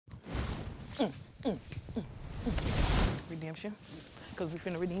Redemption. Because we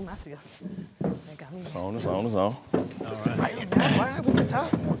finna redeem myself. That got me. It's on. All right, we can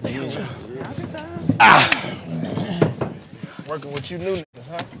talk. Working with you new niggas,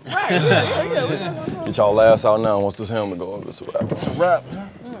 huh? Right, yeah. Get y'all ass out now once this helmet go over. It's a wrap. It's a wrap, huh?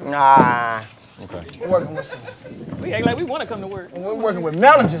 Nah. Okay. We're working with some. We act like we want to come to work. We're working with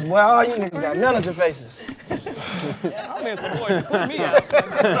managers, boy. All you niggas got manager faces. I'm in some boy. Put me out.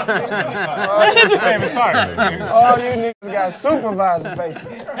 All you niggas got supervisor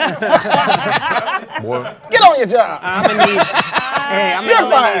faces. Boy. Get on your job. I'm gonna need. Hey, I'm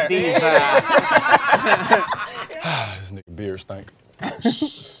gonna need these. This nigga beard stink.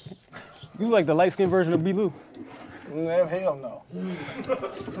 You like the light-skinned version of B-Lou. No, hell no.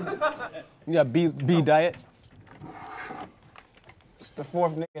 You got B diet. It's the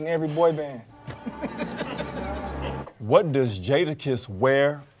fourth nigga in every boy band. What does Jadakiss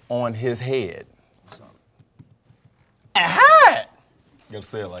wear on his head? A hat! You gotta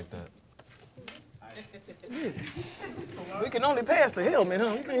say it like that. We can only pass the helmet,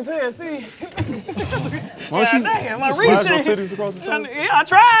 huh? We can't pass these. Why don't you Damn, I slide your reached it. titties across the top? Yeah, I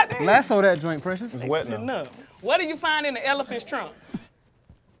tried. lasso that joint, Precious? It's wet now. No. What do you find in the elephant's trunk?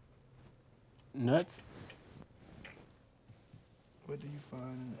 Nuts. What do you find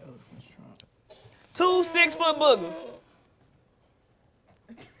in the elephant's trunk? 2 6-foot boogers.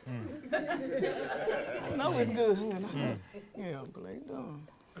 No, it's good. Yeah, Blake, dumb.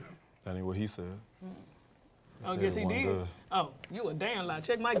 That ain't what he said. Oh, guess he did? good. Oh, you a damn lie.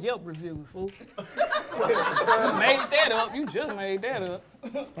 Check my Yelp reviews, fool. Made that up. You just made that up.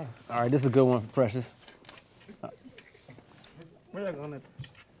 All right, this is a good one for Precious. Where y'all going at?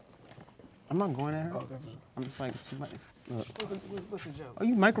 I'm not going at her. Okay. I'm just like, somebody. What's the joke? Are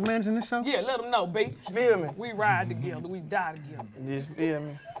you micromanaging this show? Yeah, let them know, B. Feel me? We ride together. We die together. Just feel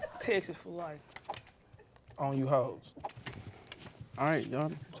me? Texas for life. On you hoes. All right,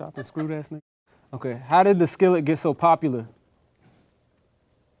 y'all chopping screwed ass nigga. Okay, how did the skillet get so popular?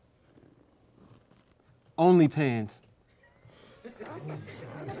 OnlyPans.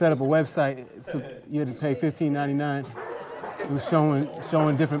 Set up a website, so you had to pay $15.99. It was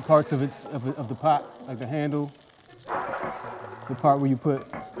showing different parts of the pot, like the handle, the part where you put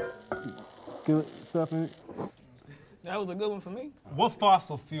skillet stuff in it. That was a good one for me. What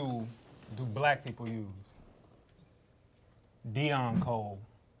fossil fuel do black people use? Dion coal.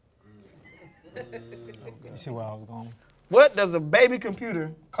 You see where I was going? What does a baby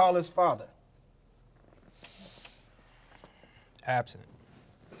computer call his father? Absent.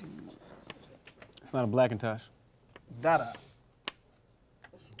 It's not a Blackintosh. Dada.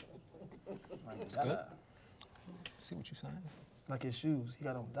 That's good. See what you're saying. Like his shoes. He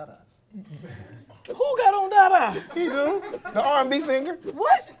got on Dadas. Who got on Dada? He do. The R&B singer.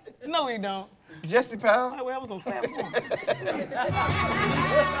 What? No, he don't. Jesse Powell. Well, that was on Fat Farm.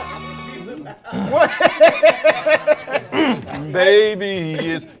 Baby,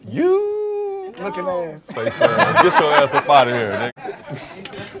 it's you. Looking ass. Face ass. Get your ass up out of here,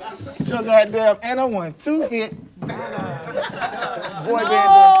 nigga. Get your goddamn, and I won 2 hit. Boy band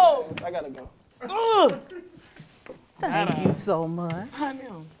No! dance. I gotta go. Ugh. Thank you so much. I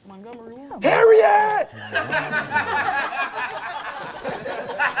know. Montgomery Ward. Harriet!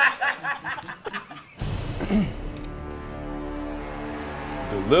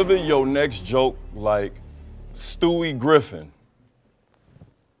 Deliver your next joke like Stewie Griffin.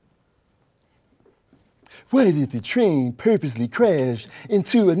 Why did the train purposely crash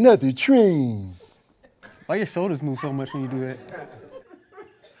into another train? Why your shoulders move so much when you do that?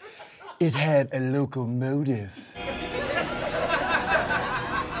 It had a locomotive.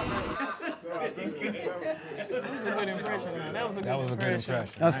 That was a good impression.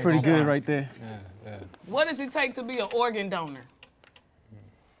 That's pretty good right there. Yeah. What does it take to be an organ donor?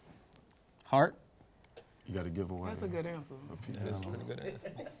 Heart? You gotta give away. That's a good answer. That's a pretty good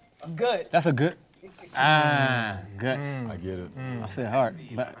answer. Gut. That's a good. Guts. I get it. I said heart.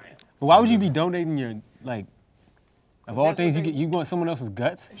 But why would you be donating your, like, of all things, you want someone else's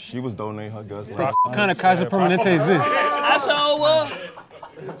guts? She was donating her guts. What kind of Kaiser Permanente is this? I sure was.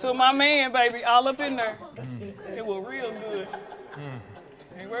 To my man, baby, all up in there. It was real good.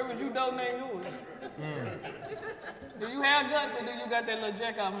 And where would you donate yours? Do you have guts or do you got that little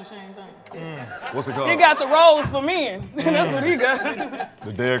jack-off machine thing? What's it called? He got the rolls for men. That's what he got.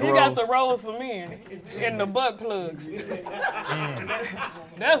 The Derrick He Rose? got the rolls for men and the butt plugs.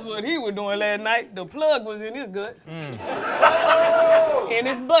 That's what he was doing last night. The plug was in his gut. In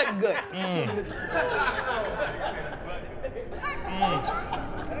his butt gut.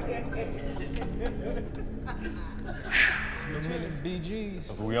 BGs.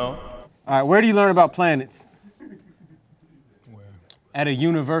 That's what we on? All right, where do you learn about planets? Where? At a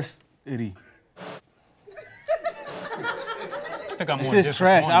university. I think I'm It's more just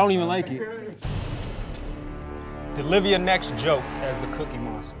trash. I don't disappointed, even bro. like it. Deliver your next joke as the Cookie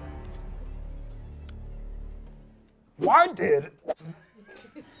Monster. Why did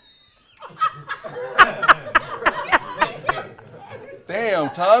Damn,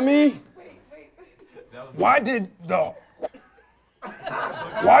 Tommy. Why did the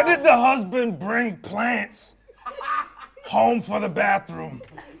husband bring plants home for the bathroom?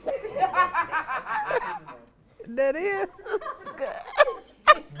 That is.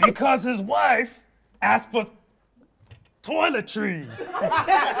 Because his wife asked for toiletries.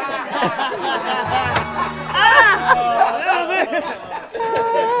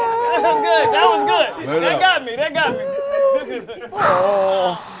 That was good. That got me.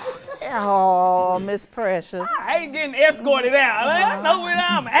 Oh, Miss Precious. I hate getting escorted out. Like, I know when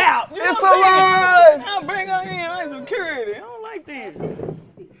I'm out. You know It's what I'm saying? alive! I'll bring her in like security. I don't like this.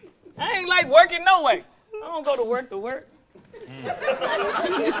 I ain't like working no way. I don't go to work to work.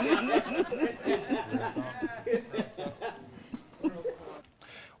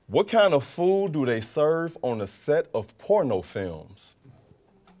 What kind of food do they serve on a set of porno films?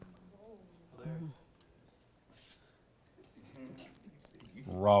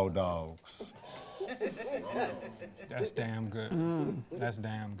 Raw dogs. That's damn good. That's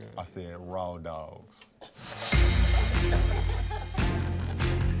damn good. I said raw dogs.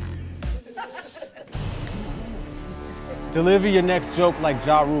 Deliver your next joke like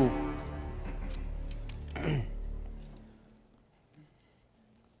Ja Rule.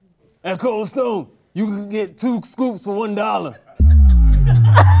 At Cold Stone, you can get 2 scoops for $1.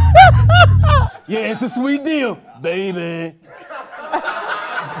 Yeah, it's a sweet deal, baby.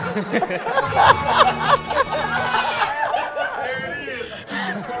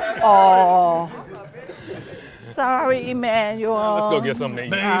 Oh. Sorry, Emmanuel. Let's go get something to eat.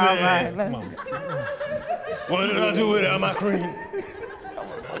 Baby. All right, Come on. What did I do without my cream?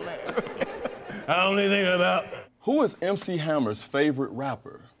 I only think about. Who is MC Hammer's favorite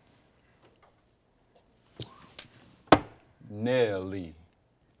rapper? Nelly.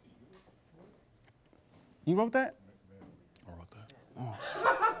 You wrote that? I wrote that.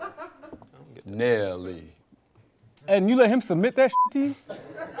 Nelly. And you let him submit that shit to you?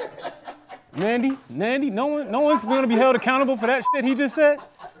 Nandi, no one's gonna be held accountable for that shit he just said?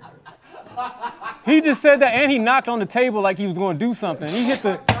 He just said that and he knocked on the table like he was gonna do something. He hit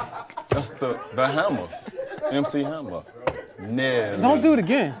the... That's the Hammer. MC Hammer. Nelly. Don't do it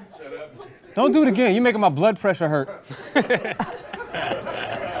again. Don't do it again. You're making my blood pressure hurt.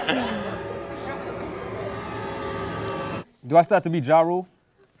 Do I start to be Ja Rule?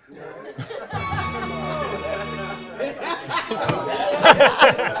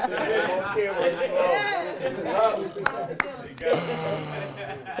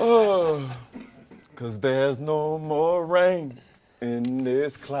 Oh, 'cause there's no more rain in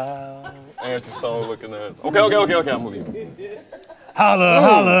this cloud. And she's still looking at us. Okay, I'm moving. Holla,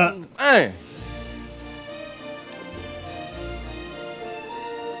 holla. Hey.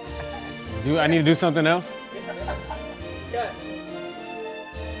 I need to do something else?